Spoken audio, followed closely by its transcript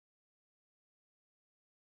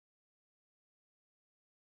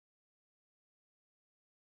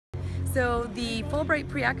So the Fullbright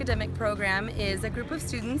Pre-Academic Program is a group of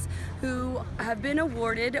students who have been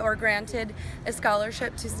awarded or granted a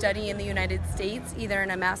scholarship to study in the United States, either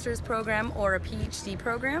in a master's program or a PhD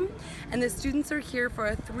program. And the students are here for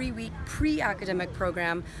a 3-week pre-academic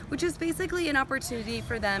program, which is basically an opportunity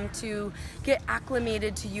for them to get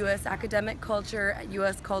acclimated to U.S. academic culture,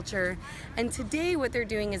 U.S. culture. And today what they're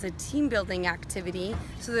doing is a team building activity.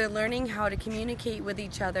 So they're learning how to communicate with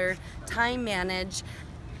each other, time manage,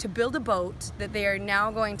 to build a boat that they are now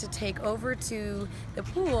going to take over to the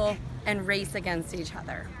pool and race against each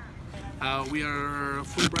other. We are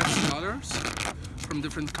Fullbright scholars from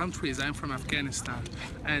different countries. I'm from Afghanistan,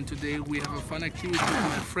 and today we have a fun activity with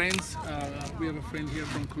my friends. We have a friend here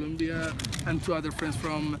from Colombia and 2 other friends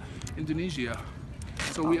from Indonesia.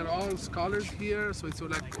 So we are all scholars here, so it's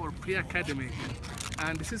like our pre-academic,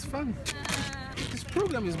 and this is fun. This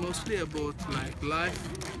program is mostly about like life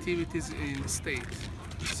activities in the States.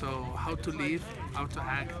 So how to live, how to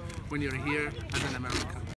act when you're here as an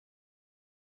American.